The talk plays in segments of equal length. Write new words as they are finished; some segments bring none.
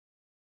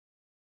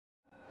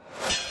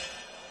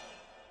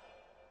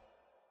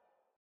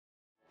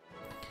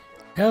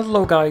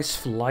Hello guys,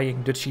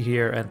 Flying Dutchie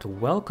here and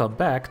welcome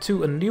back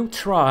to a new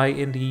try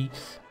in the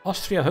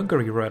Austria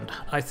Hungary run.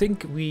 I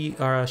think we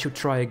should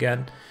try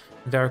again.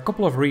 There are a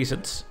couple of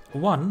reasons.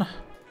 One,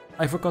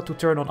 I forgot to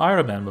turn on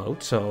Ironman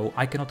mode, so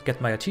I cannot get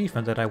my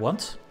achievement that I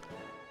want.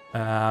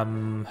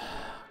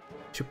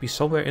 Should be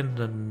somewhere in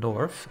the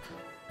north.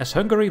 As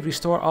Hungary,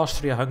 restore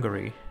Austria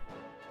Hungary.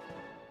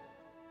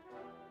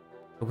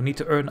 We need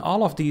to earn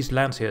all of these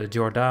lands here,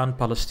 Jordan,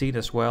 Palestine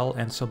as well,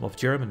 and some of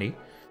Germany.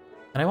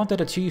 And I want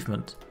that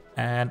achievement,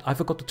 and I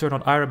forgot to turn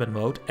on Ironman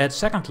mode. And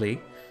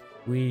secondly,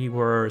 we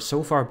were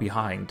so far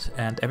behind,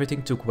 and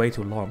everything took way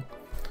too long.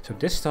 So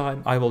this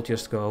time I will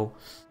just go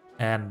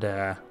and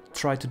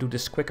try to do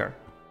this quicker,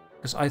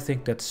 because I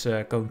think that's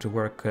going to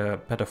work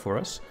better for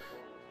us.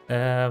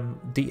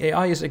 The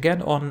AI is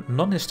again on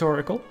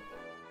non-historical,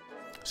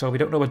 so we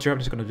don't know what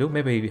Germany is going to do.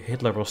 Maybe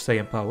Hitler will stay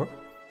in power.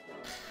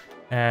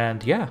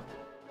 And yeah.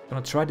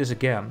 Gonna try this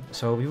again.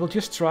 So we will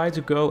just try to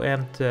go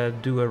and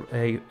do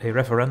a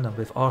referendum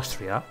with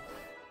Austria.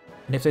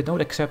 And if they don't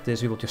accept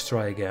this, we will just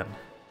try again.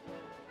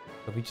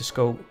 So we just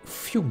go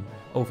phew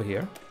over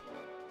here.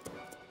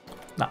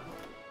 Now,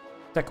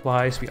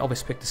 tech-wise, we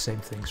always pick the same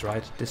things,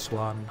 right? This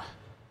one,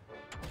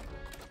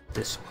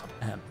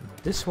 and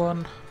this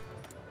one.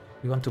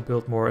 We want to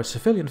build more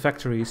civilian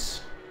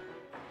factories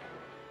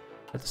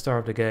at the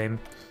start of the game.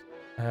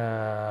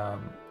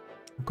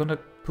 I'm gonna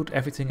put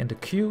everything in the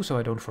queue so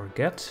I don't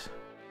forget.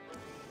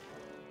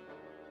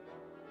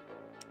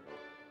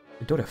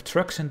 We don't have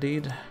trucks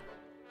indeed.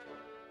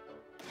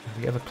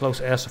 We have a close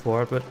air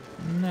support, but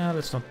no,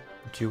 let's not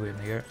put you in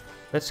here.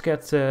 Let's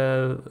get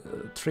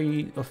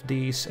 3 of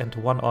these and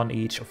 1 on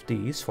each of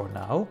these for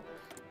now.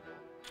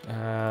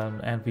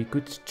 And we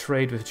could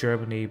trade with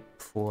Germany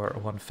for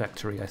 1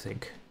 factory, I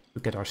think, to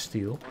get our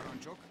steel.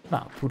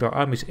 Now, put our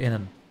armies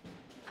in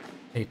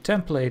a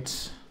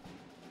template.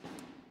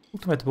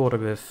 Ultimate border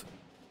with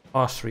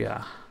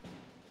Austria.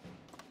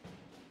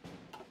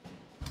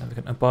 And we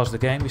can unpause the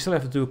game. We still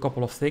have to do a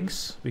couple of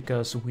things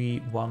because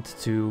we want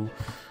to...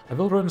 I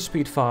will run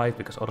speed 5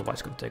 because otherwise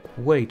it's going to take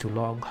way too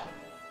long.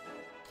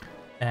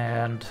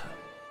 And...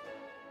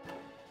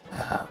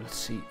 let's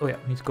see. Oh yeah,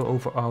 we need to go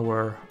over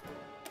our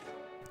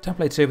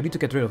templates here. We need to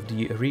get rid of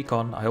the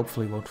recon. I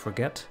hopefully won't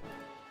forget.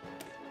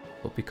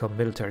 We'll become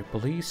military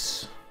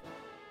police.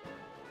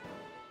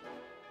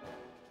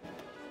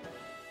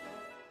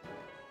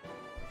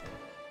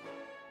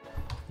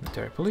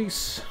 Military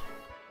police.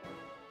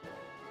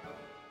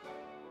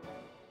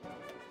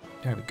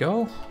 There we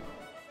go.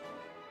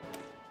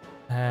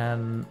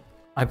 And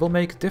I will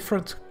make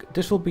different...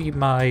 This will be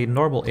my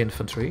normal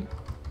infantry.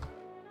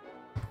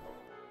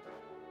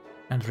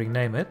 And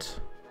rename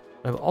it.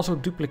 I will also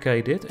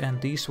duplicate it,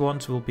 and these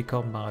ones will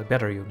become my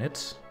better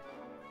units.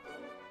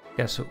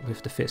 Yes,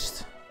 with the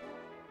fist.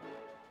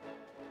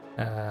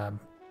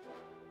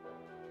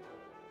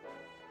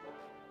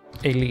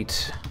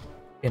 Elite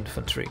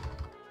infantry.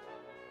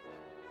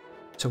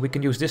 So we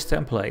can use this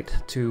template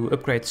to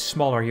upgrade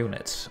smaller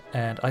units,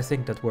 and I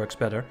think that works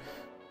better.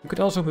 We could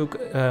also move,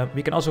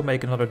 we can also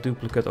make another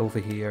duplicate over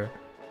here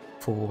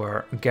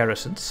for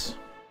garrisons,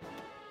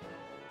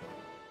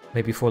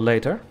 maybe for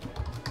later.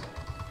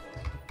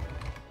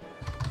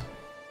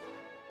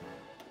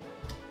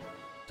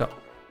 So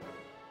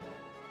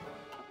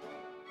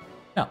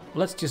now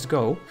let's just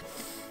go.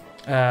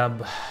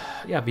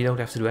 Yeah, we don't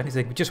have to do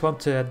anything. We just want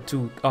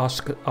to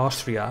ask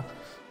Austria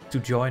to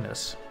join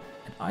us.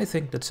 And I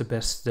think that's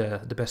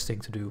the best thing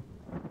to do.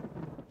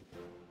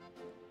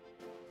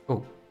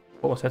 Oh,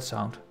 what was that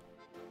sound?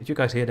 Did you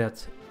guys hear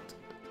that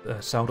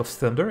sound of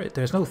thunder?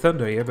 There's no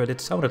thunder here, but it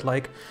sounded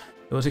like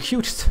there was a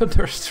huge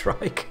thunder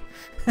strike.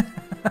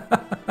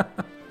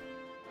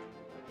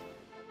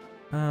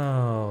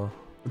 Oh,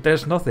 but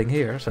there's nothing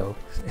here, so...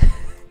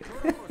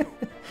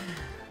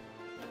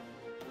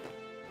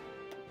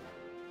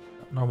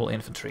 Normal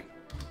infantry.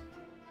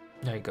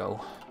 There you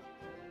go.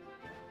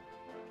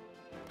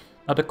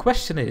 Now the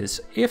question is,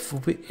 if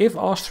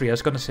Austria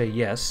is going to say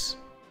yes,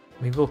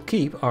 we will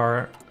keep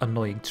our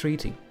annoying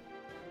treaty.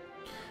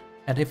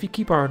 And if we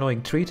keep our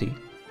annoying treaty,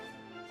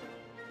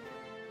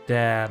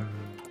 then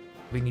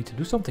we need to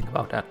do something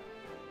about that.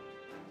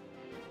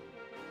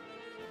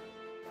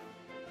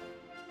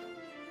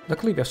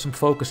 Luckily we have some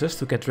focuses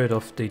to get rid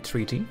of the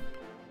treaty.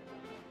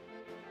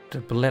 The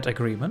Ballet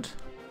Agreement.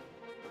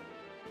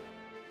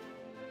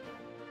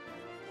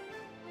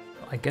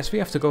 I guess we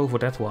have to go for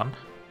that one.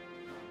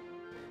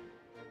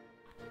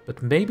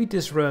 But maybe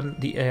this run,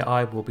 the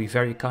AI will be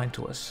very kind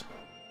to us.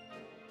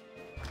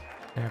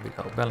 There we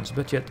go, balanced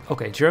budget.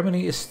 Okay,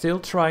 Germany is still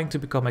trying to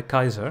become a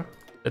Kaiser.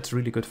 That's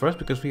really good for us,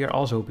 because we are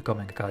also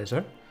becoming a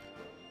Kaiser.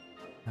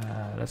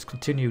 Let's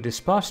continue this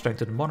path,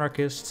 strengthen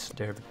monarchists.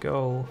 There we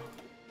go.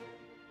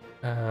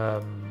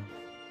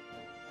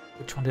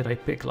 Which one did I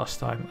pick last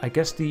time? I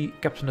guess the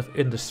captain of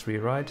industry,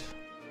 right?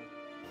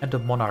 And the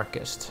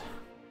monarchist.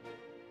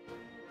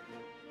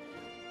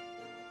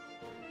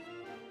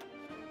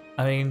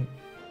 I mean...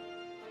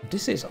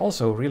 This is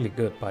also really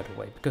good, by the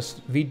way,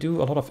 because we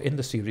do a lot of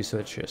industry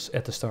researches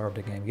at the start of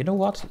the game. You know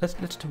what?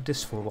 Let's do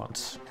this for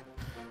once.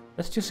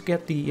 Let's just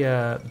get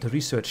the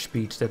research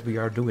speeds that we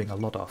are doing a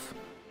lot of.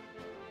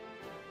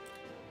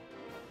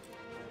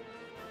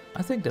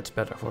 I think that's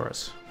better for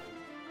us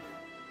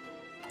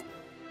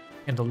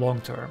in the long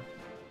term.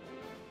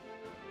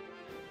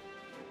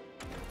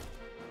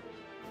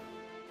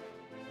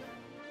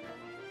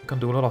 We can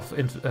do a lot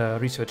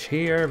of research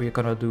here. We're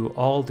gonna do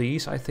all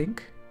these, I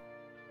think.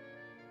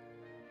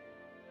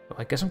 So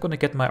I guess I'm gonna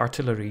get my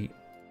artillery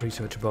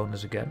research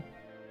bonus again.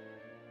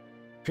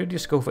 Should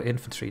just go for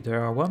infantry.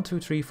 There are 1, 2,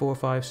 3, 4,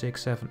 5,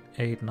 6, 7,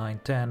 8, 9,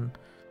 10,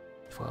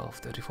 12,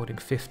 13, 14,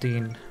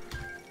 15,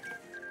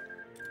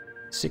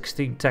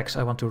 16 techs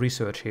I want to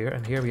research here.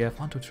 And here we have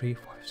 1, 2, 3,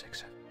 4, 5, 6,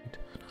 7, 8,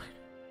 9.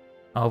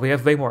 Oh, we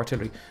have way more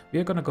artillery. We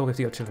are gonna go with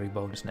the artillery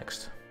bonus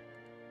next.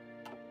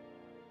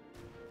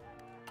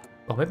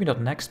 Well, maybe not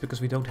next,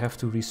 because we don't have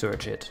to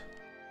research it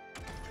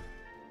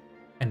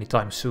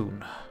anytime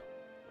soon.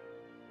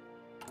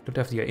 Don't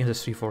have the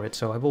industry for it,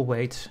 so I will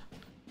wait.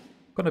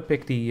 I'm gonna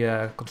pick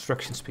the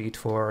construction speed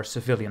for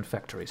civilian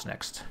factories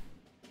next.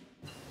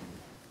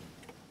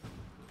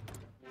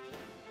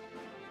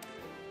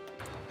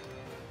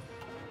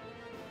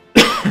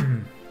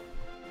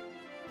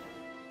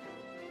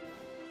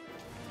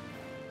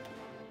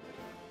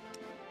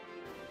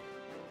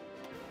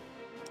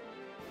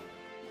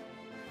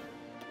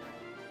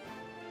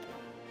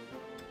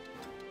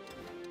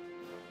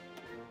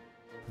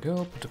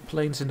 Go, put the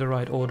planes in the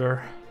right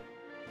order.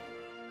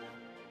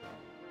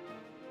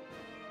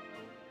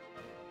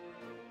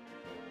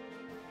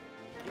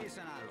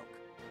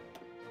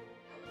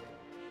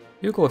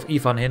 You go with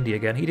Ivan Hindi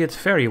again. He did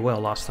very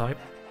well last time.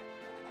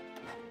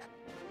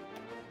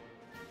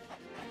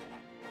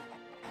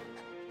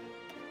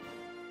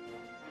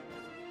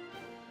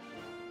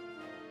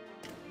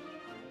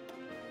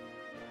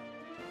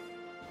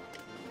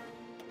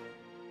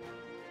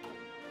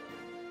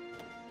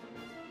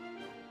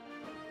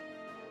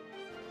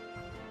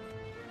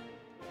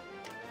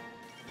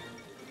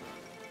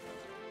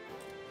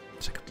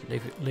 Second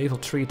level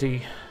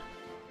treaty.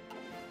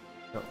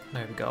 Oh,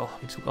 there we go.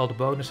 We took all the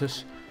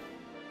bonuses.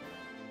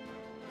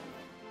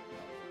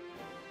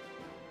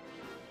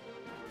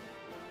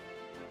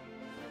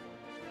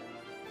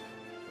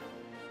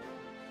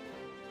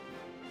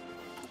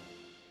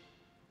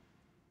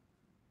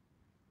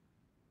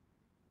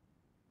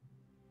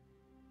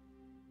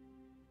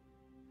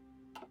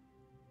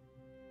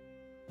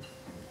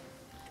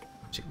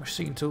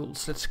 Machine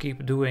tools, let's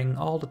keep doing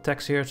all the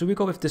techs here. So we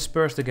go with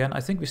dispersed again. I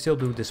think we still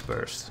do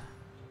dispersed.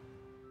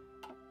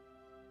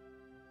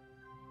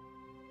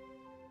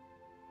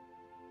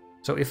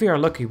 So if we are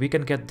lucky, we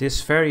can get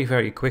this very,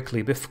 very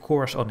quickly with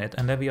course on it,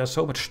 and then we are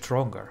so much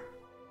stronger.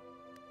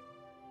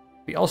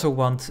 We also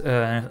want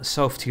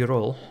South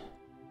Tyrol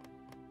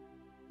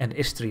and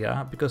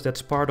Istria, because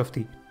that's part of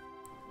the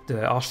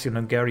Austrian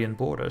Hungarian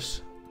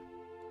borders.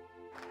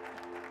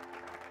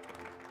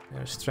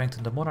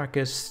 Strengthen the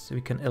monarchist.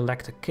 We can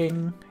elect a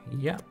king.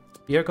 Yeah,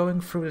 we are going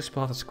through this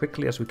path as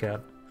quickly as we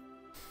can.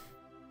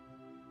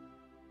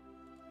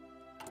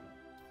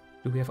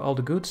 Do we have all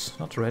the goods?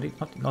 Not ready.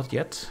 Not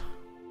yet.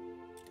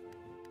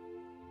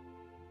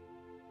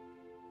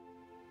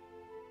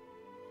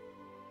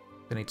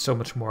 We need so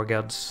much more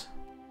guns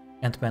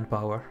and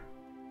manpower.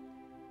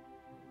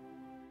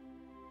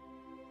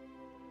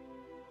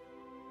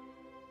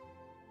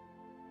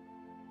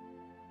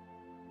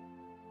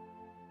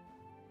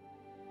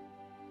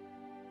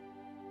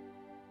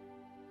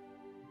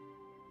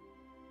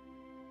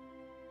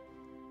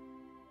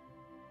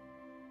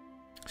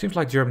 Seems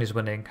like Germany's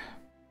winning.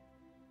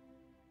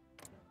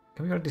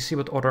 Can we already see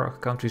what other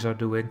countries are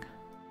doing?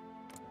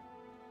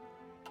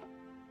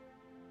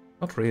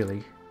 Not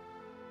really.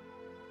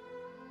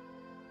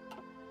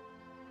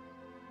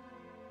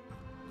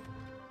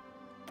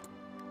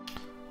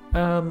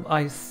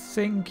 I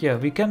think, yeah,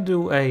 we can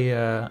do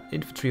a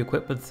infantry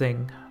equipment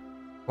thing,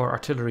 or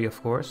artillery,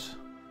 of course.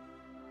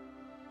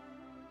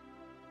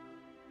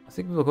 I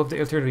think we will go with the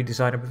artillery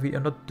designer, but we are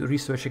not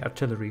researching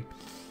artillery.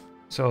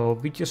 So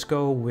we just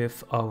go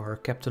with our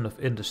captain of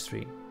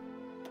industry.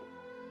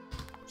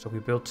 So we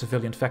build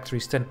civilian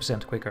factories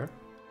 10% quicker.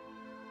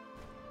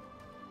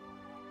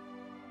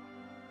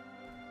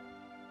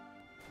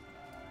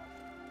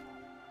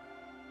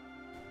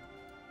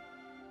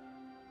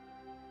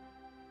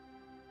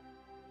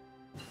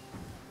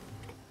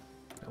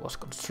 That was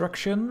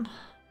construction.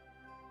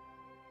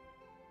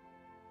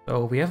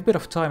 So we have a bit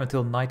of time until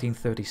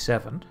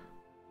 1937.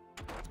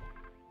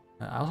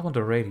 I also want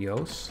the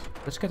radios.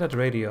 Let's get that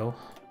radio.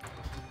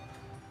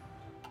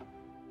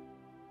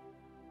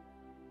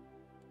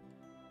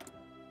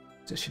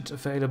 Positions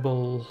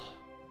available.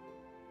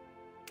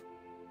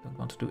 Don't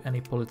want to do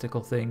any political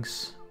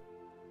things.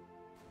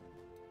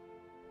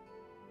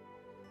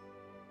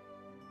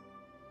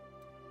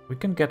 We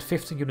can get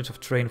 15 units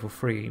of train for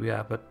free,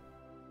 yeah, but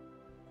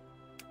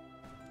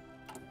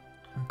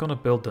I'm gonna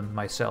build them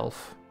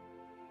myself.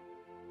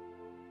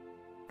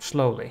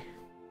 Slowly.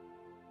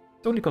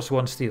 It only costs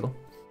 1 steel.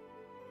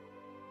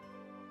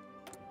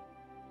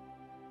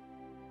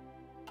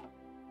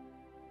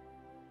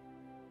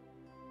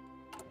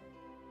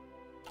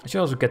 I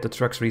should also get the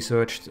trucks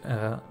researched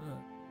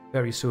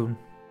very soon,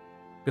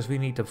 because we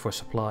need them for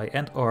supply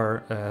and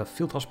our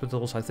field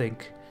hospitals, I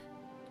think.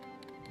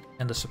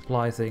 And the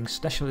supply things.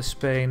 Nationalist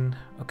Spain.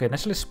 Okay,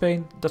 Nationalist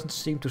Spain doesn't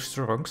seem too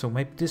strong, so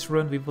maybe this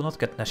run we will not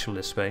get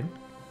Nationalist Spain.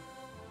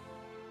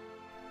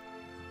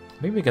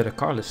 Maybe we get a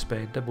carless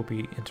Spain, that would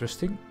be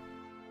interesting.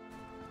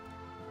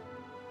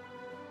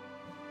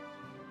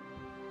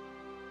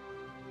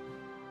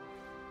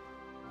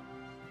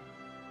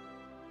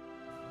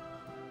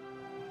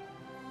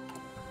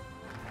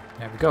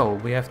 There we go,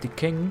 we have the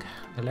king,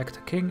 elect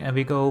a king, and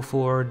we go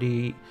for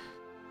the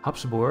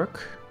Habsburg.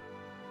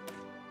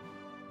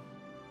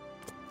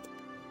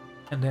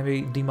 And then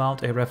we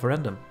demand a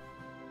referendum.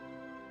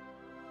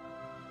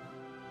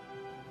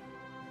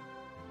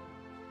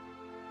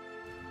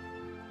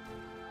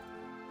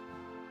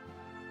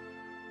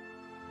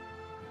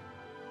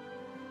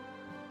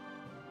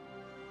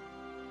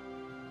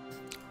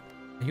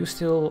 You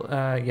still,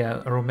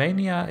 yeah,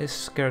 Romania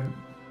is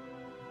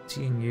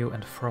guaranteeing you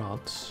and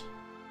France.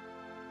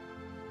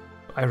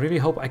 I really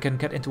hope I can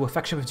get into a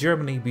faction with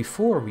Germany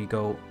before we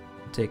go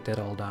take that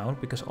all down,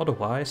 because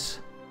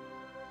otherwise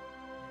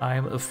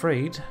I'm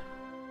afraid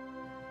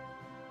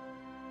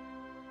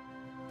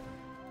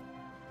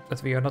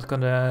that we are not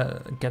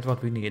gonna get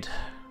what we need,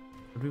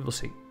 but we will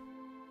see.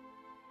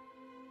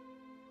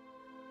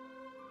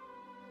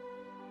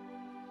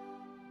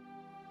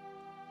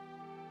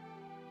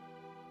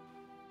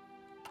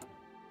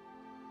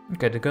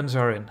 Okay, the guns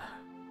are in.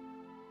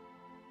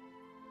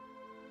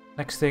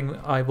 Next thing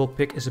I will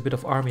pick is a bit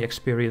of army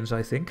experience,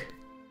 I think.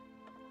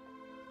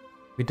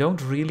 We don't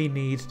really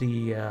need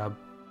the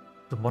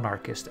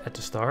monarchist at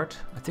the start.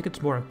 I think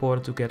it's more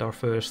important to get our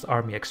first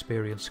army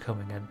experience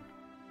coming in.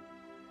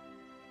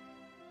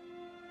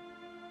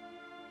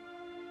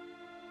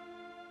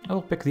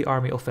 I'll pick the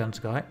army offense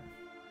guy.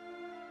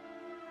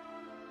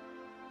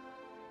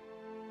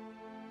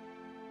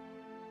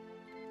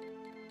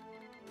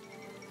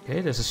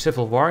 Okay, there's a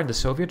civil war in the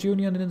Soviet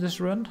Union in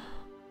this run.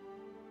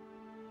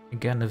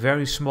 Again, a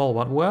very small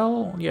one.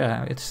 Well,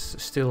 yeah, it's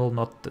still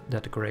not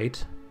that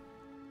great.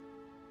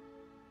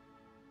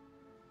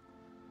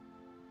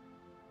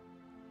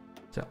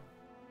 So,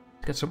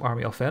 let's get some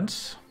army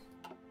offense.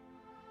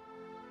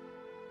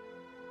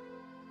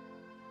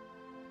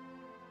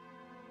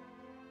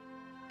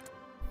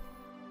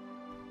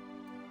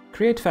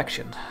 Create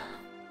faction.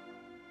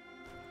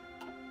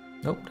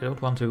 Nope, they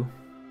don't want to.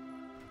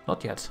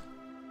 Not yet.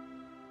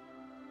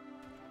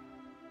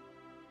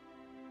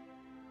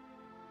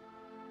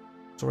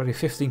 It's already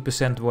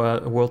 15%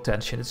 world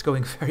tension. It's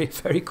going very,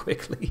 very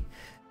quickly.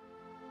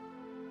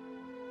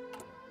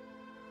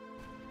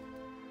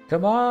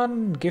 Come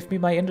on, give me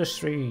my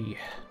industry.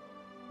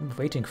 I'm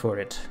waiting for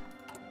it.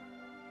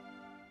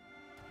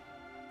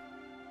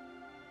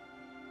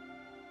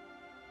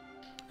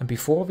 And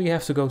before we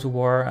have to go to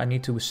war, I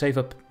need to save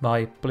up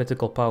my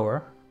political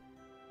power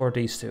for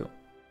these two.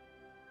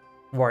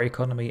 War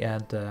economy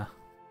and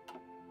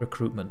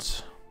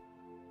recruitments.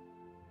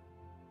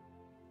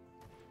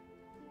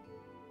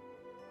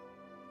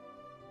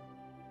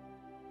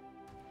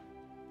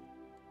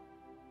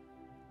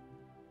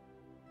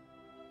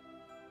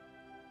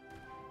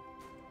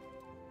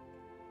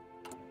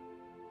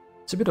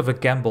 It's a bit of a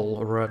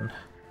gamble run.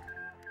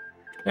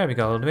 There we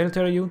go, the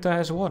military junta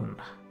has won.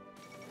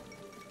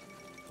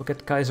 We'll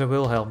get Kaiser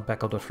Wilhelm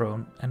back on the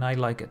throne, and I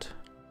like it.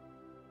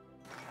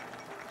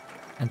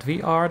 And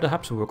we are the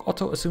Habsburg.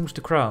 Otto assumes the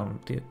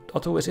crown.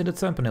 Otto is in the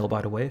thumbnail,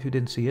 by the way, if you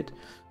didn't see it.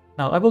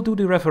 Now, I will do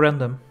the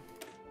referendum,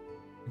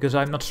 because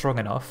I'm not strong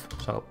enough,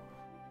 so...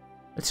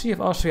 Let's see if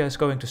Austria is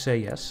going to say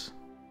yes.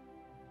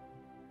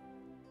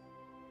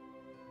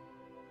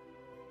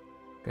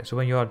 Okay, so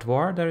when you are at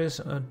war, there is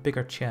a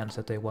bigger chance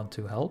that they want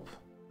to help.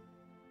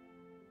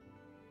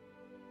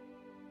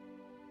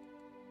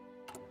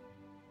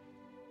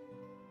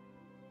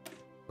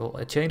 Well,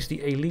 I changed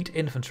the elite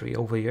infantry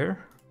over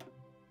here.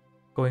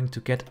 Going to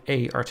get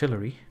A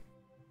artillery.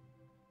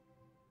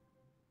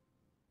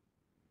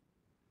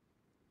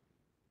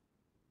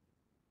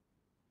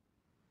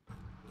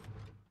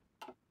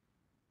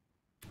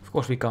 Of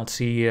course, we can't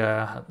see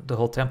the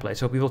whole template,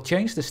 so we will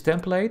change this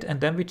template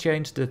and then we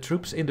change the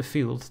troops in the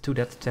field to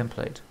that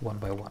template one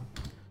by one.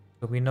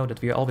 So we know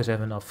that we always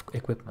have enough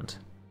equipment.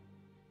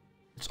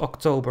 It's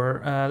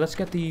October. Let's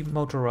get the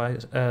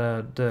motorized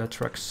the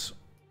trucks.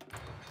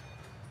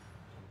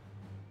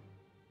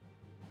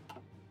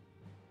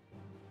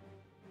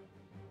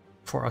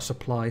 For our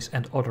supplies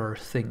and other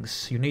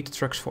things. You need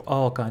trucks for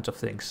all kinds of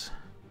things.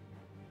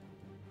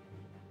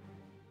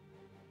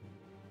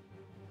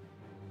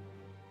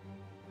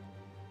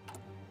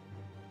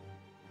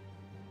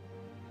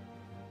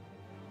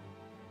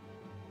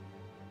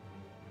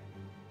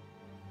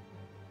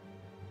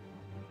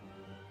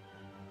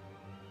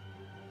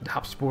 The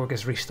Habsburg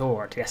is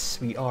restored. Yes,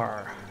 we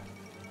are.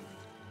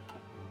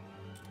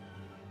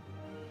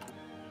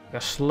 We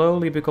are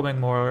slowly becoming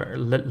more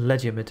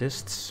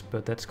legitimists,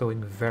 but that's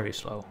going very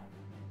slow.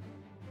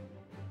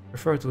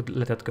 Prefer to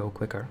let that go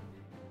quicker.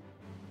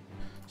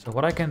 So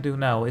what I can do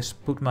now is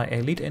put my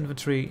elite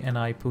infantry and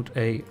I put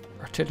a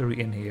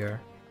artillery in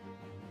here.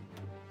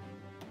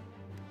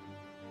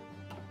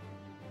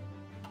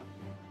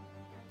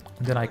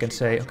 And then I can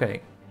say,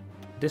 okay,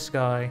 this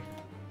guy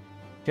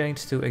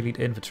change to elite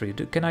infantry.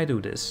 Can I do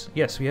this?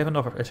 Yes, we have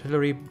enough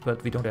artillery,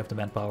 but we don't have the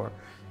manpower.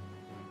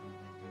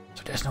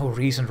 So there's no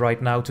reason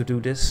right now to do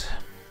this.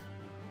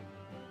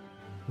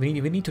 We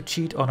need to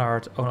cheat on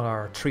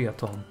our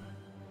Trianon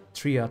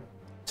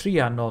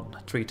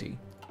treaty.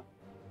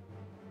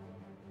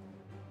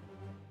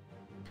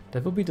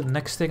 That will be the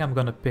next thing I'm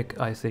gonna pick,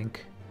 I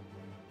think.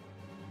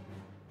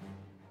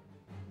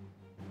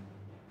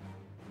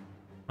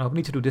 Oh, we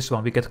need to do this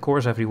one. We get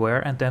cores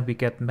everywhere and then we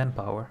get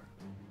manpower.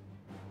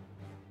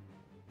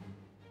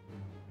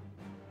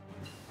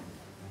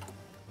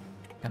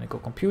 Mechanical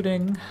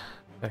computing.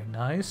 Very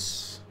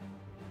nice.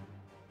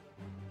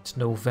 It's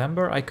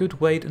November. I could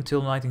wait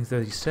until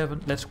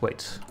 1937. Let's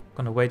wait. I'm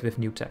gonna wait with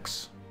new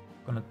tax.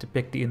 I'm gonna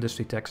pick the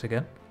industry tax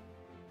again.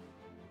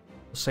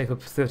 We'll save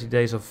up 30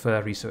 days of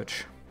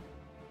research.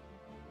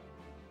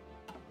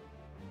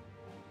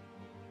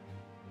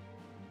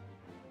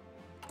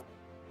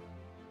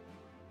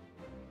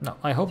 Now,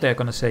 I hope they're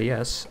gonna say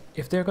yes.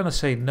 If they're gonna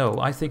say no,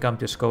 I think I'm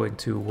just going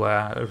to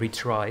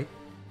retry.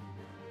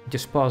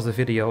 Just pause the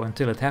video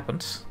until it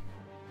happens.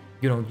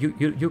 You know,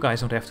 you guys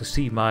don't have to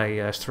see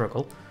my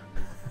struggle.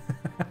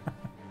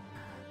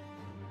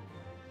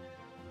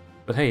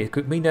 But hey, it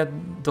could mean that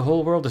the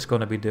whole world is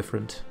gonna be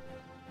different.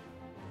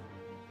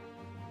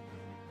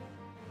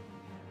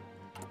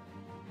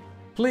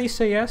 Please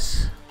say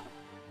yes.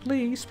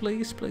 Please,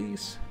 please,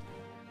 please.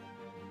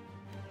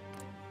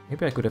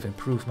 Maybe I could have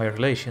improved my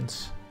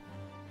relations.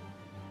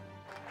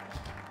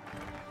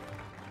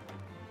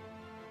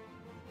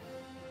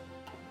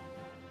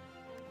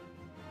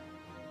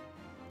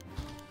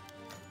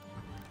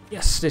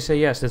 Yes, they say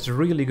yes. That's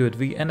really good.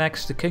 We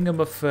annexed the kingdom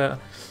of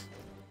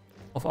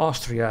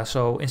Austria.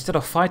 So instead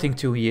of fighting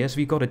 2 years,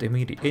 we got it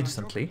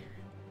instantly,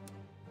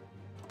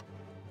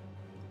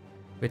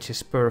 which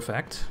is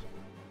perfect.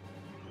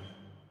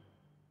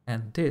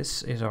 And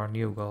this is our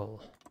new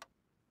goal.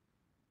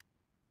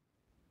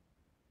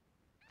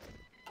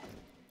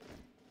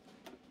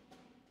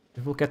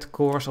 We will get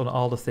cores on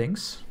all the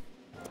things.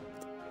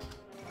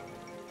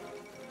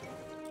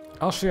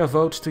 Austria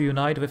votes to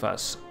unite with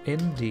us.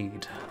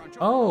 Indeed.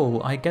 Oh,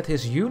 I get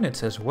his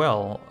units as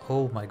well.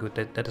 Oh my god,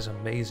 that is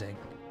amazing.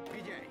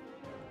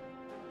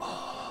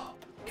 Oh,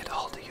 get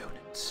all the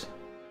units.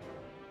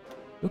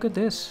 Look at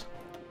this.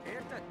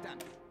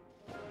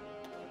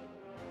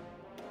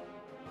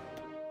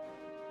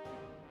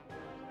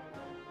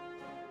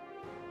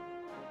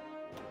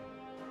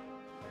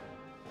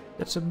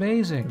 That's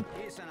amazing.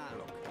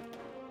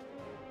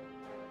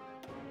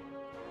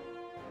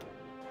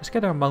 Let's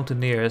get our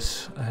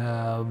mountaineers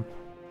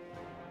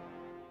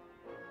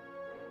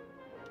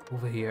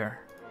over here.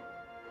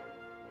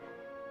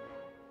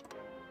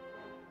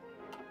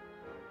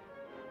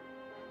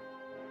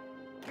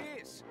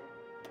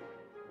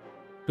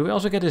 Do we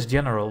also get his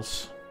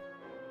generals?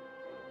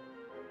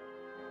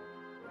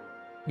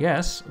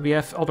 Yes, we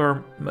have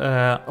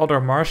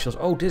other marshals.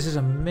 Oh, this is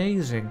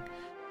amazing.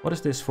 What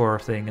is this for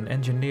thing? An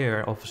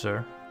engineer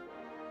officer.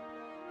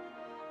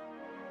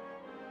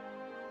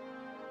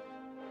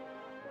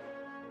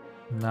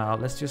 Now,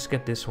 let's just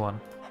get this one.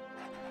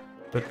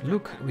 But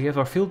look, we have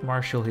our field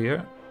marshal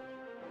here.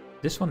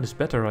 This one is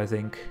better, I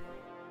think.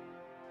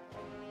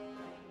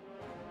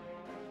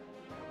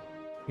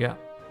 Yeah.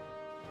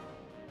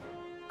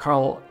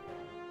 Karl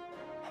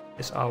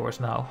is ours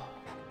now.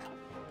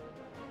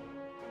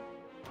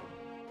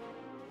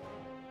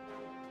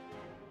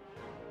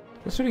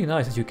 It's really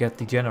nice that you get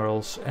the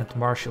generals and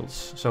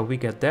marshals. So we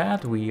get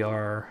that, we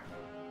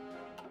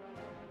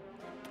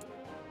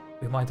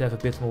might have a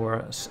bit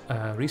more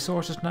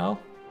resources now.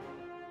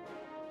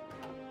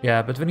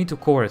 Yeah, but we need to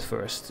core it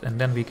first, and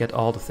then we get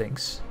all the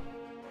things.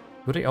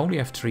 Do they only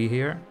have 3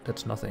 here?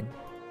 That's nothing.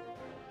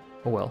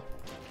 Oh well.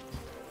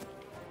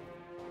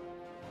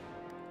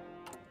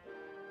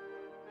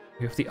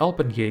 We have the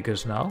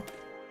Alpenjägers now.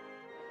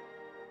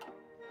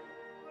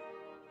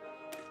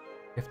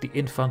 We have the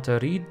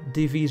Infanterie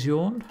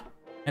Division,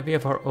 and we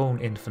have our own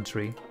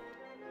infantry.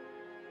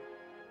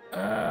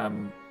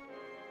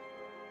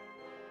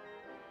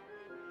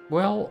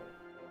 Well,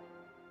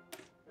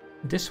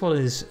 this one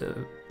is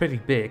pretty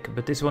big,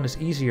 but this one is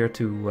easier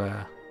to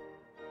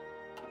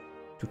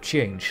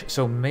change.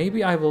 So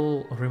maybe I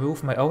will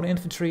remove my own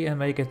infantry and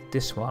make it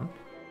this one.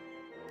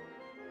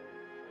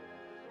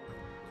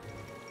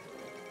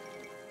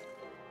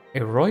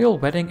 A royal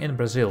wedding in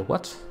Brazil.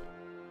 What?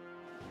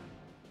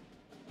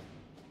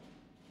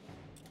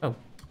 Oh,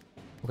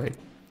 okay.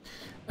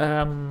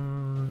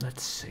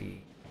 Let's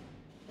see.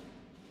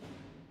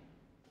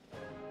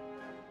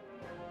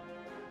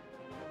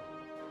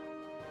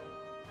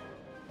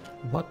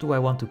 What do I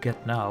want to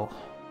get now?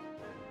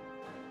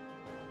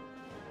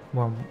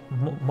 More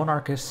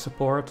monarchist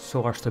support,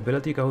 so our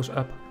stability goes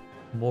up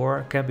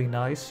more, can be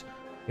nice.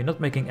 We're not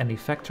making any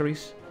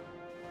factories.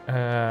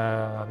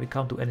 We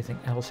can't do anything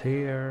else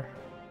here.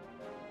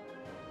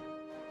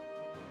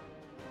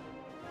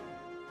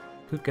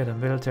 Could get a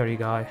military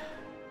guy.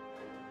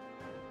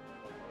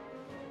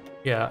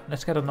 Yeah,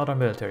 let's get another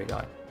military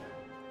guy.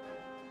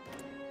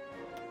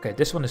 Okay,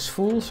 this one is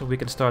full, so we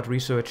can start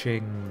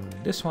researching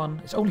this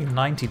one. It's only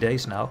 90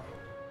 days now,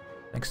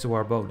 thanks to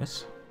our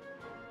bonus.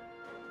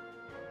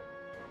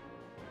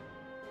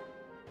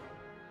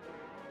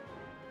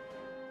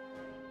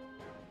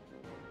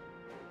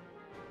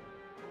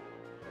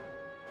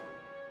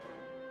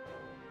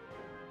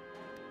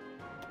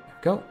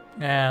 There we go,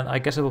 and I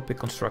guess I will pick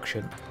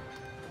construction.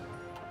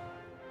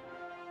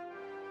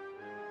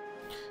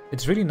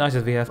 It's really nice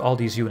that we have all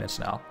these units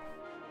now.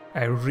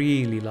 I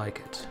really like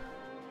it.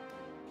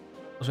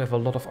 Also have a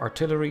lot of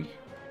artillery.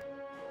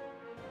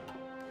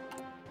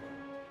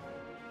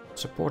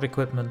 Support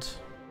equipment.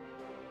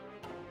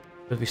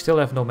 But we still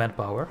have no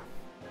manpower.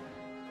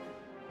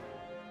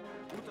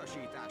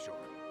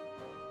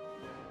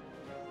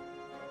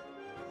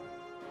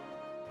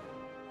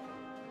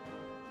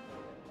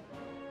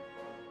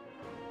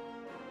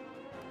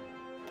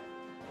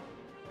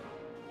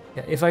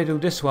 Yeah, if I do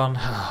this one,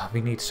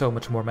 we need so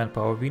much more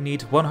manpower. We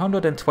need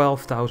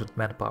 112,000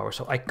 manpower,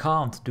 so I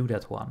can't do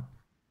that one.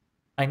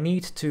 I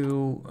need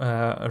to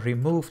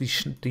remove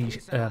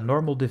the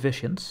normal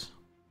divisions.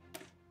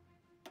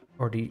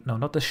 Or the... no,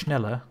 not the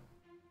Schnelle.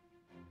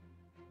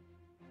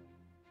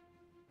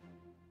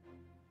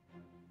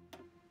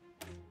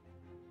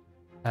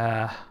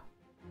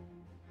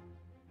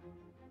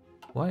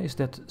 Why is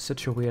that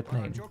such a weird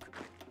name?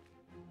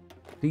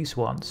 These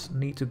ones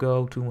need to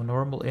go to a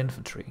normal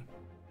infantry.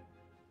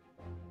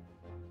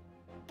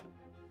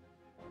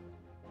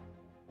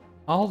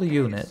 All the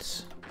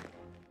units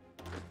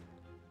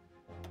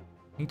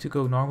need to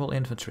go normal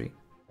infantry.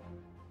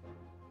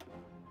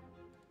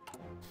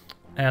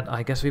 And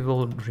I guess we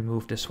will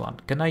remove this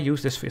one. Can I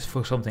use this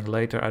for something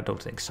later? I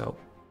don't think so.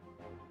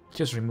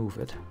 Just remove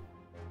it.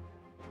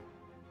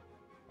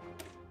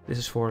 This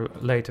is for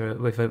later.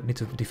 We need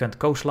to defend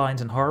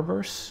coastlines and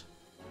harbors.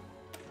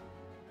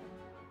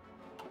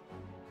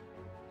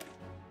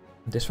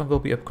 This one will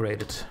be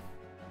upgraded.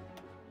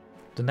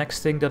 The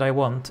next thing that I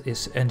want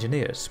is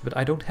engineers, but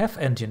I don't have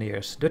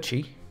engineers.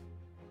 Dutchy,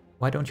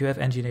 why don't you have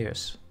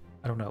engineers?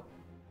 I don't know.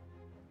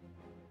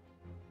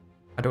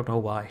 I don't know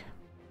why.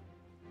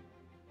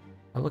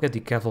 I'll look at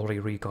the cavalry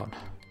recon.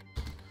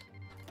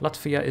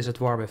 Latvia is at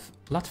war with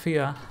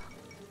Latvia.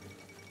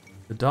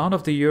 The dawn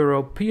of the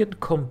European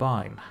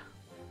combine.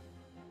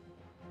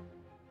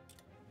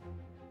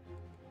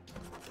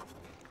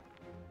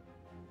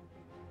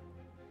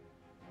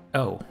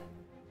 Oh.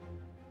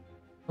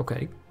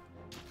 Okay.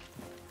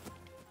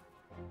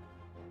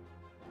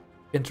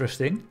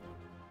 Interesting.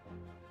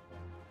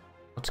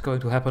 What's going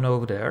to happen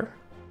over there?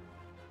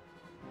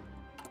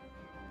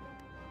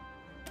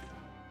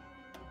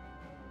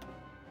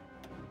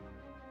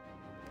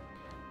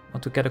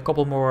 Want to get a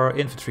couple more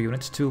infantry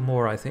units, 2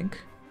 more I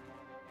think.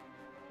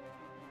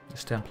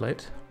 This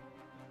template.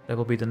 That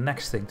will be the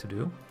next thing to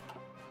do.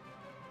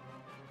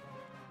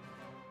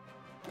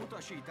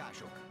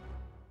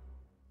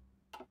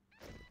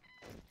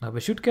 Now we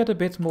should get a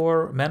bit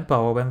more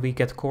manpower when we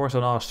get cores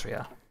on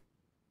Austria.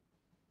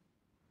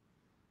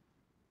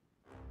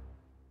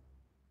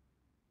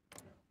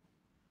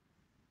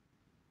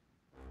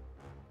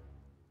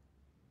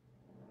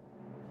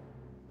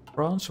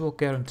 France will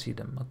guarantee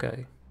them,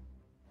 okay.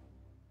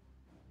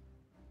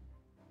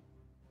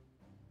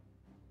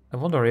 I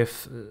wonder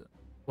if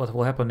what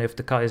will happen if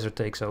the Kaiser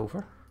takes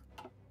over.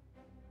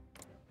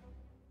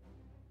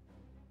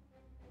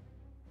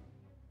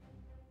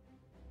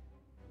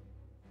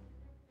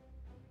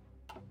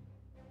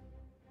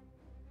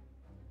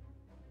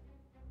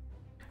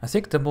 I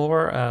think the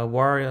more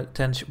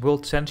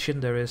world tension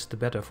there is, the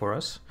better for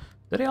us.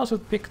 Did they also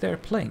pick their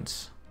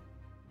planes?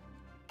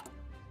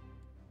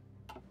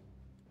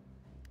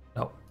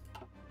 No.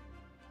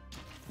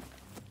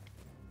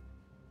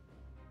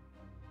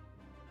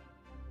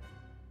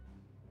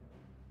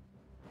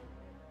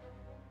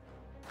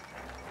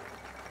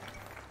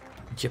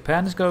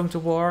 Japan is going to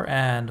war,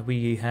 and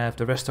we have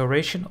the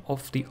restoration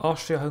of the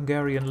Austria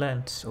Hungarian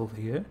lands over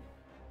here.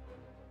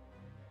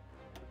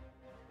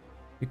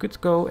 We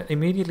could go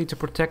immediately to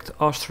protect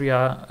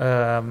Austria,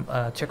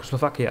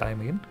 Czechoslovakia, I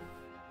mean.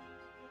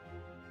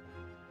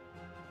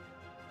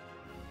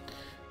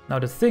 Now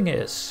the thing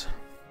is,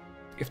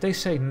 if they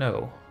say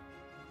no,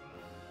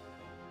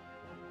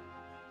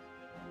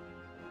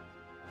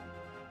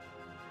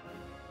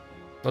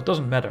 well, it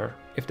doesn't matter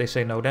if they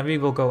say no, then we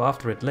will go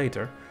after it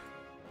later.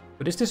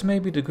 But is this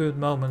maybe the good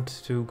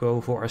moment to go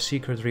for a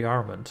secret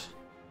rearmament?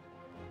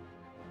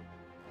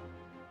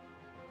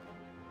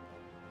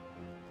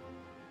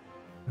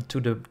 To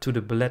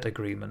the Ballet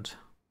agreement.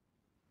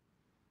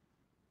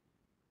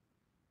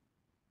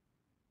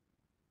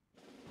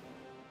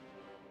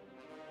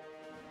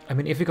 I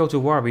mean, if we go to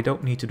war, we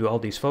don't need to do all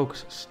these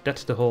focuses.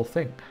 That's the whole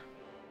thing.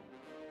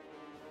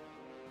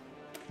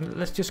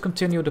 Let's just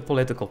continue the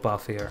political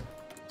path here.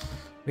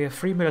 We have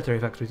 3 military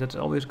factories, that's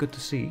always good to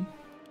see.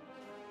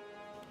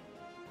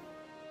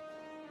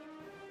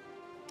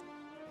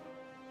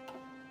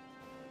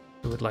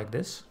 Do it like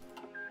this.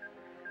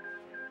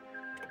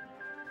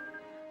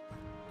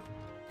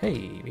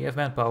 Hey, we have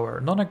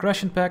manpower.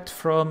 Non-aggression pact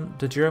from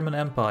the German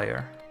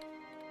Empire.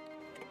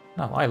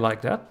 Now, I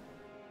like that.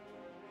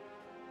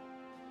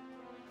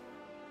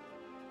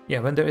 Yeah,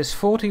 when there is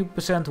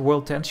 40%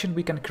 world tension,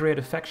 we can create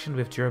a faction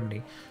with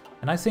Germany.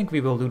 And I think we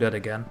will do that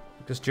again,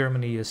 because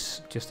Germany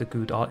is just a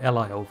good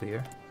ally over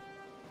here.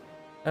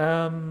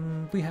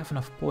 We have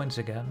enough points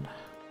again.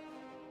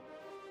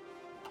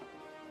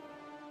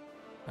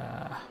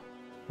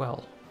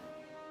 Well.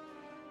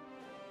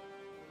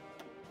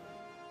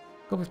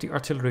 Go with the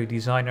artillery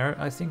designer.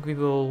 I think we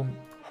will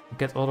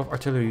get a lot of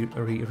artillery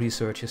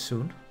researches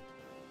soon.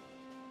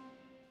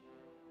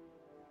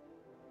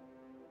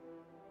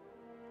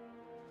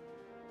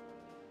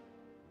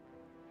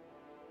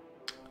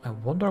 I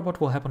wonder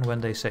what will happen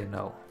when they say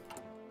no.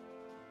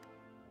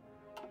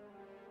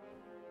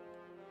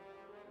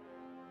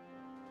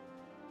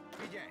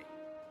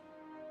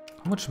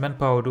 How much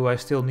manpower do I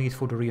still need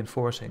for the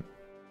reinforcing?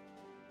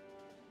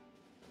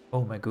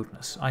 Oh my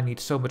goodness, I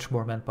need so much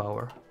more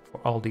manpower for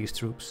all these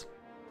troops.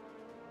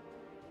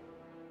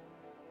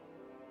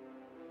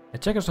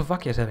 And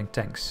Czechoslovakia is having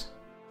tanks.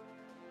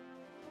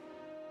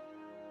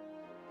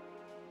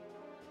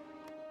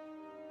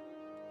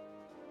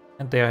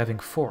 And they are having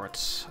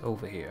forts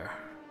over here.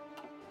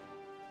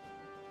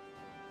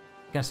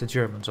 Against the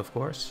Germans, of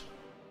course.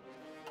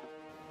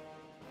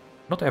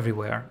 Not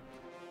everywhere.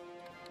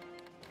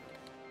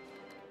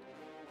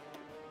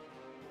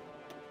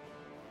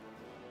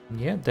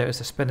 Yeah, there is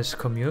the Spanish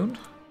Commune.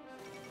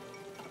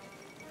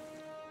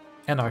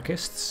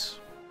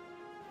 Anarchists.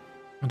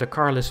 And the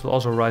car list will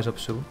also rise up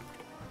soon.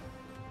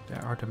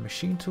 There are the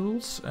machine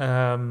tools.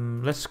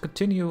 Let's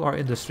continue our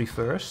industry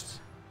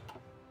first.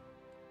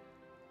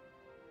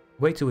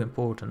 Way too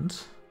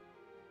important.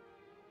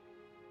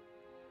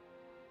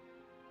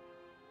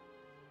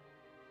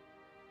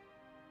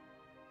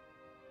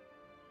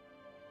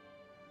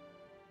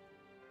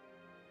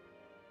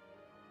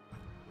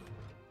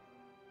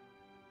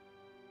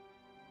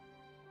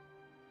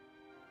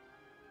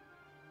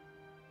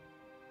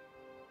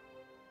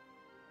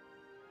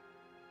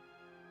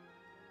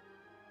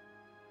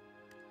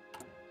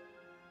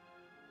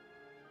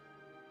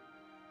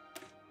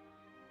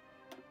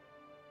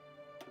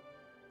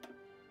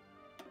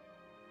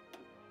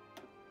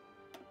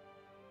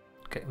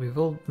 Okay, we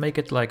will make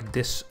it like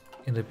this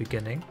in the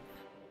beginning.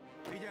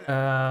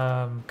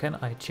 Can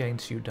I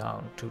change you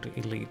down to the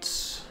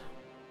elites?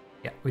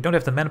 Yeah, we don't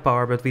have the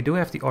manpower, but we do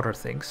have the other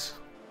things.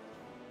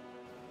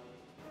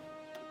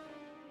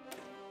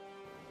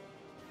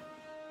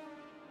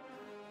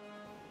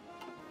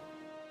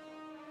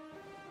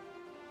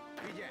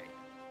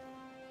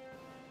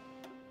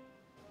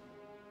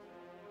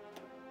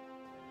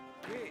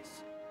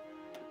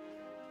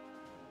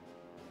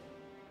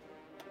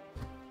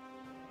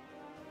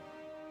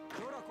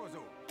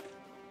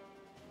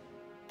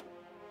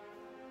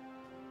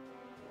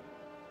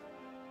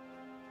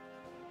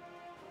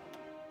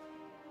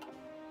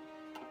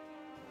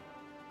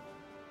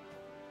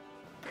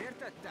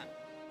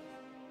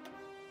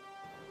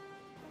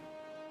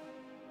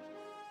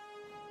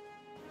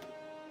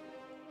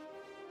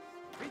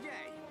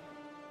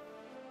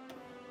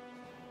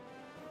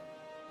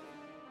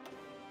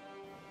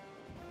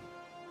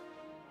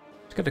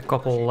 Let's get a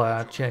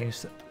couple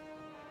changed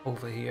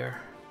over here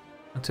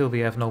until we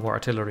have no more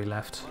artillery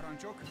left.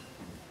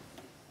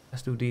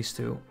 Let's do these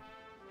two.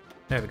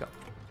 There we go.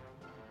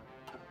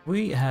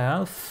 We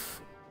have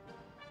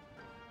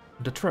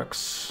the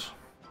trucks.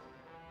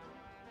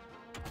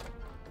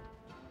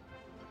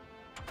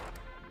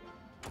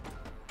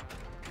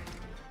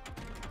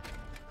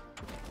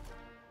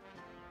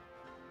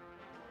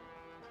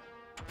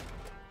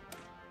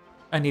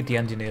 I need the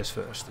engineers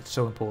first, it's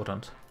so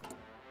important.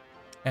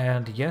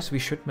 And yes, we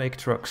should make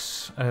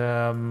trucks.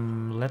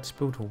 Let's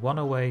put one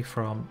away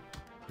from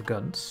the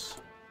guns.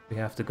 We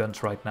have the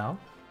guns right now.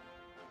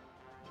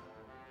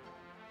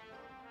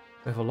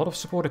 We have a lot of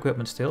support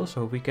equipment still,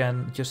 so we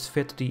can just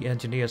fit the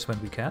engineers when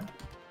we can.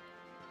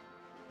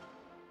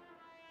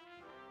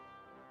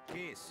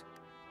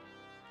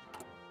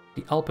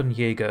 The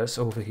Alpenjägers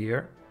over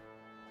here.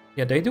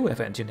 Yeah, they do have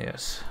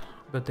engineers,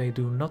 but they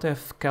do not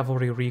have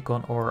cavalry,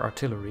 recon or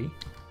artillery.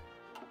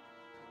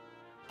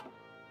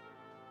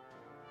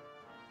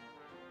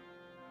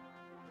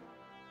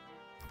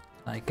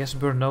 I guess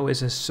Brno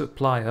is a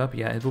supply hub.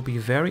 Yeah, it will be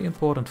very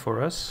important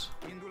for us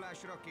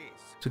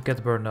to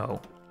get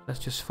Brno. Let's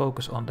just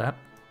focus on that.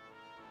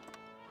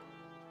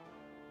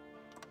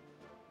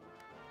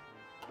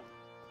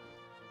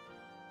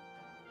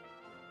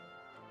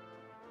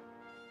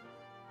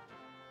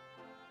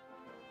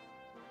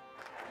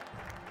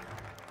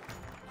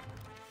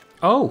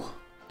 Oh,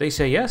 they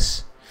say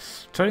yes.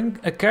 Trying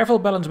a careful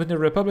balance between the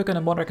Republican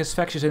and monarchist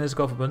factions in his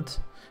government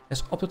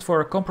has opted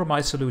for a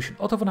compromise solution.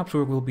 Otto van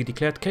Habsburg will be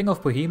declared King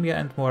of Bohemia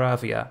and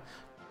Moravia.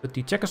 But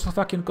the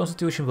Czechoslovakian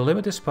constitution will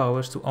limit his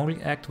powers to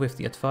only act with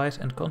the advice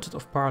and consent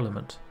of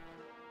parliament.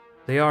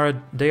 They are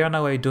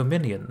now a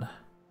dominion.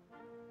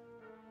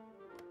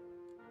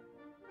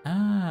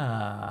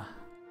 Ah.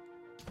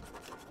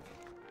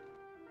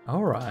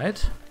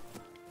 Alright.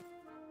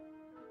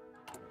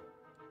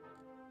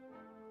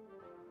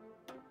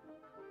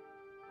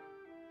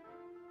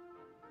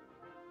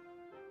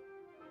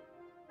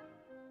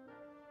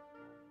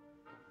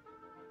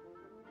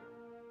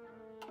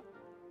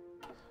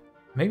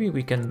 Maybe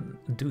we can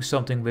do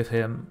something with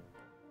him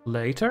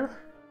later?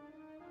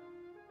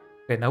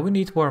 Okay, now we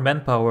need more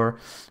manpower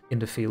in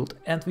the field,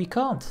 and we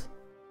can't.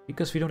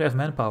 Because we don't have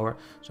manpower.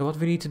 So what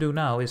we need to do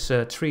now is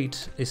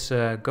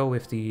go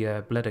with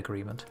the bled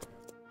agreement.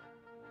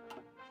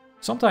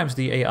 Sometimes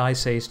the AI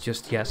says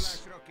just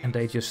yes, and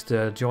they just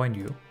join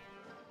you.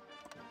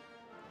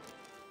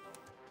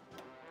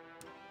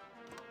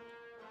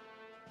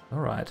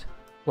 Alright.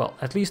 Well,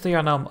 at least they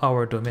are now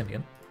our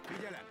dominion.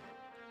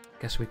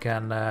 Guess we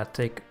can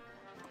take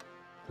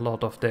a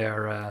lot of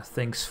their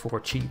things for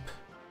cheap.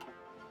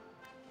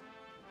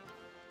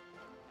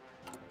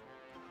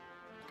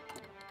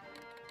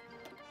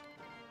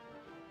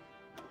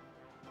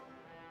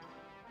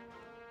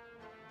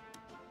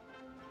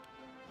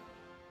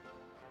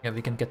 Yeah,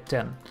 we can get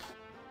 10.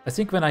 I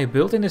think when I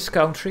build in this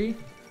country,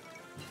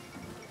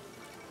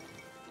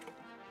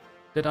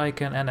 that I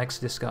can annex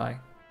this guy.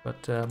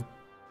 But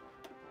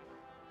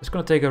it's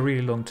gonna take a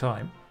really long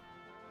time.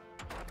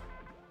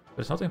 But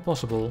it's not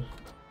impossible.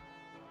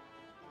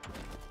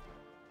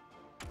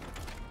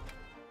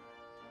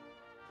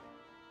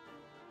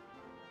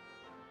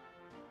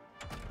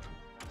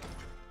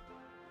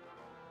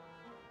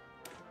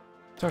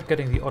 Start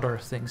getting the other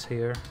things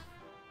here.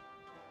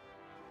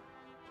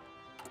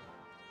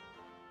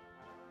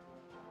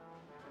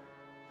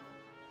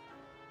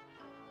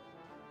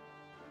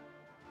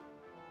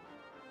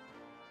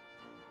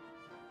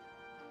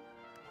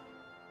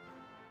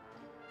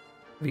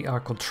 We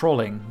are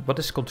controlling. What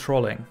is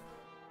controlling?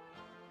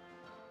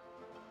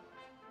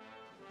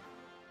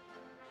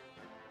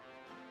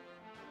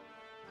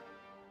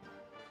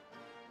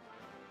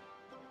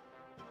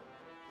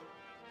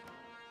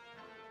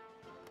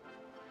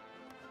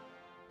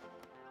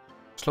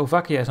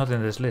 Slovakia is not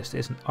in this list,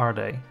 are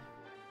they?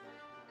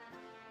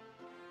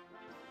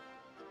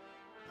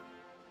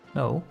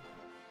 No.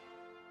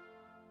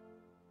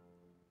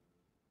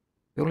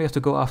 We only have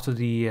to go after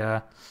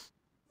the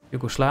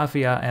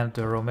Yugoslavia and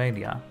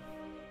Romania.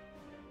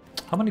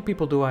 How many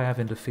people do I have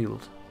in the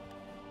field?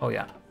 Oh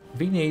yeah,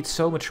 we need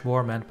so much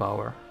more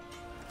manpower.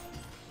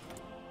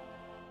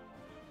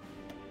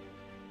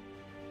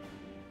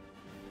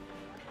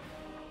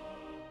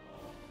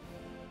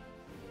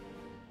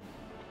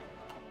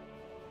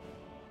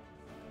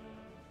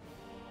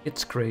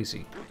 It's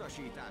crazy.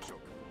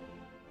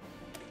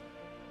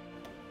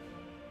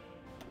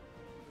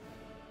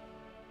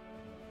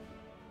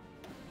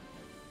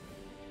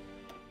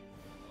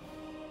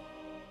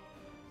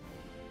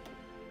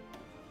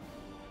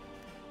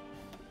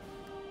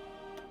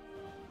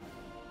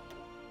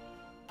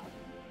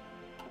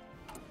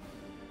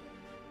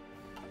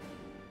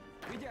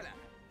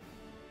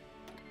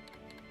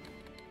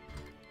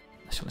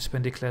 Nationalist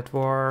been declared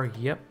war,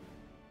 yep.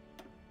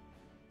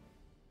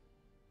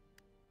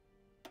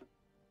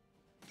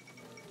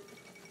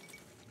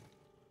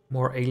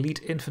 More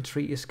elite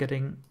infantry is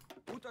getting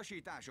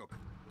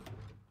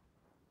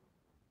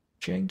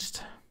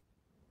changed.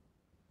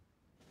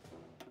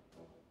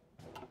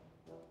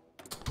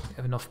 We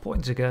have enough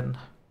points again.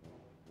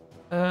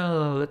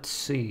 Let's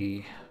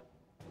see.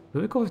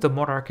 Do we go with the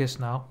monarchist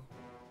now?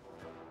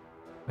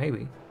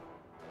 Maybe.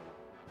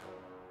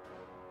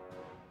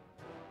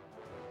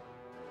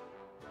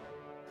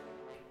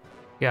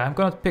 Yeah, I'm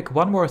gonna pick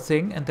one more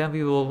thing and then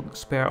we will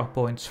spare our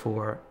points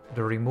for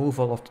the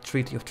removal of the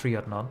Treaty of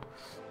Trianon.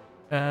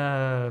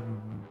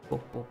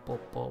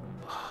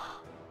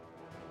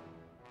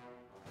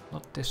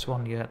 Not this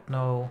one yet,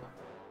 no.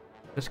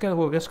 Let's go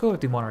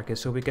with the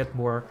monarchist so we get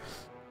more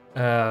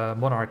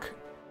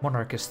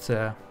monarchist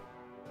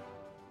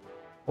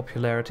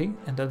popularity,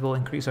 and that will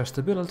increase our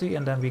stability,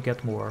 and then we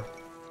get more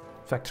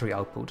factory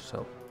output.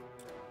 So.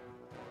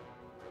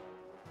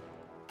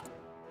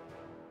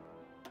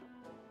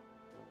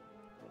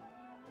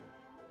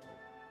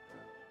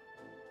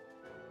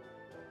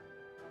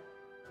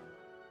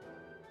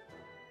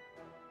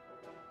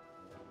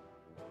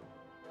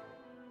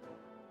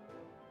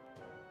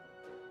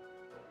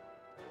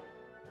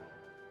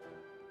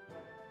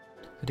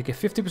 They give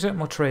 50%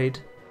 more trade,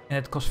 and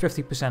it costs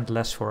 50%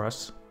 less for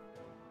us.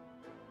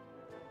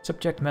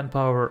 Subject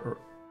manpower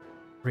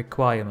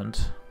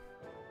requirement.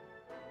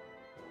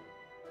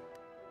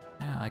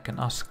 Yeah, I can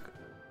ask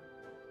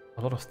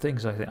a lot of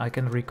things, I think. I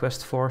can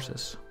request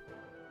forces.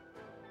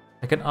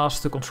 I can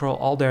ask to control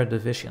all their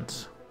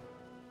divisions.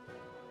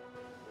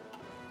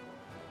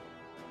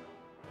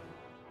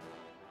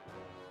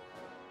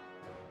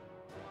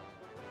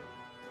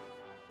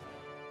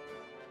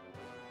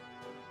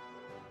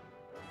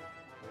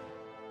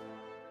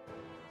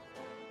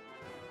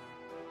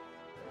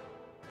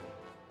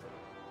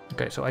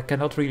 Okay, so I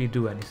cannot really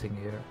do anything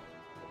here.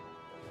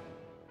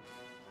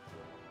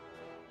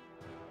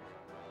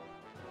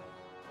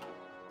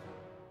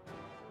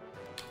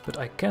 But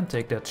I can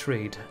take that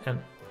trade, and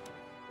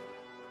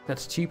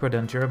that's cheaper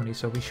than Germany,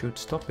 so we should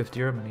stop with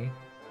Germany.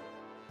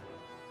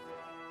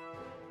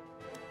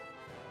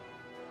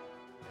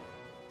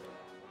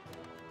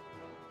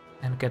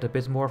 And get a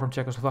bit more from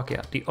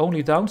Czechoslovakia. The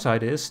only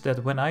downside is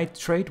that when I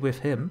trade with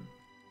him,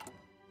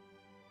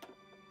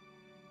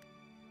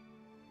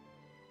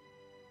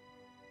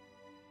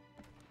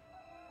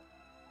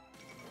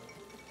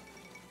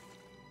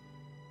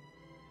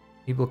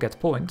 he will get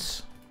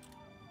points,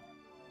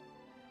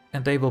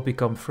 and they will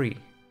become free.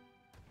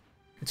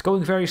 It's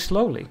going very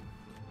slowly,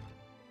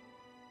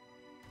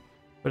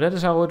 but that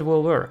is how it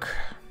will work.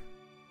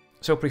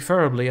 So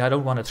preferably I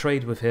don't want to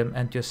trade with him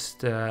and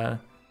just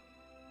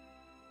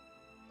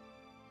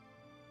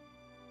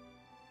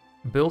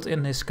build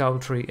in his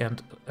country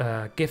and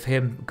give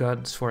him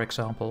guns, for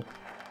example.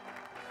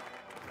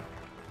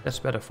 That's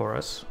better for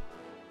us.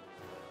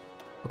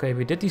 Okay,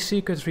 we did the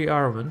secret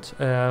rearmament.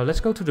 Let's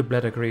go to the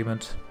Bled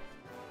Agreement.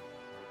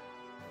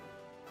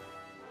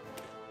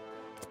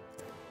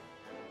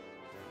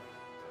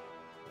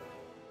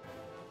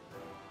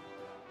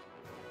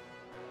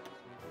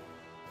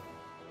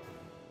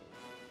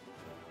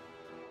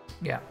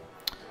 Yeah,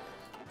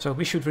 so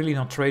we should really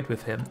not trade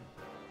with him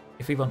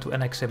if we want to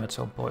annex him at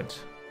some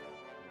point.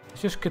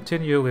 Let's just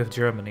continue with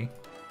Germany.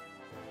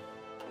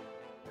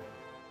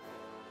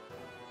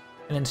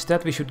 And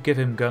instead we should give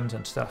him guns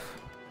and stuff.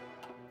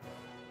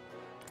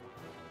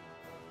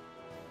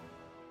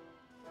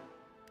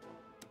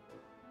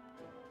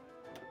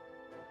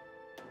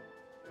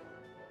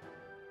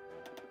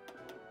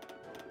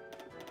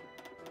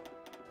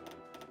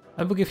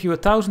 I will give you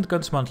 1,000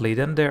 guns monthly,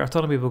 then their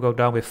autonomy will go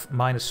down with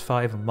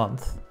 -5 a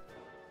month.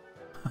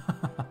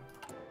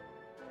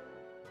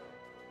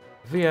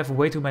 If we have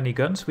way too many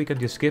guns, we can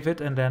just give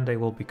it and then they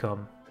will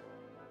become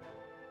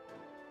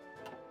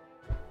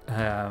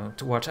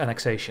towards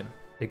annexation.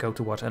 They go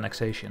towards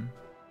annexation.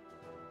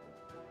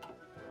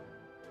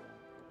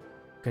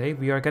 Okay,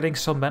 we are getting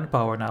some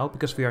manpower now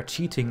because we are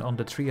cheating on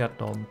the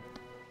triathlon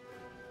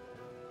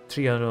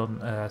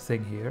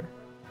thing here.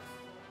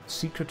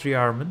 Secret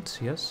rearmament,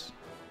 yes.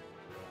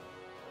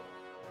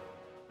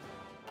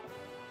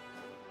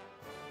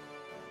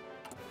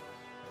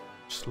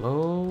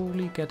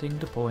 Slowly getting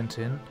the points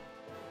in.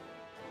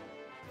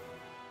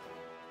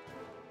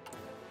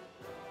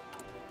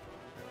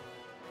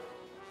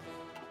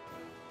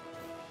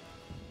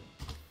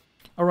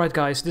 Alright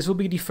guys, this will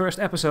be the first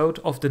episode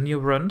of the new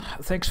run.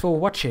 Thanks for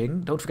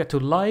watching. Don't forget to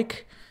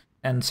like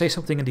and say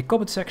something in the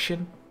comment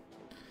section.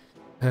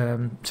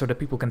 So that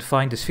people can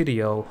find this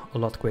video a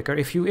lot quicker.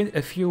 If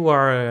you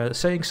are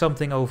saying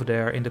something over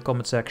there in the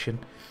comment section,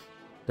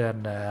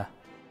 then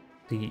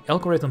the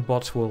algorithm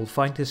bots will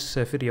find this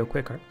video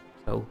quicker.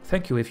 So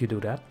thank you if you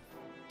do that.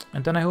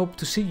 And then I hope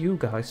to see you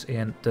guys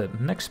in the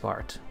next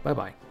part. Bye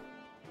bye.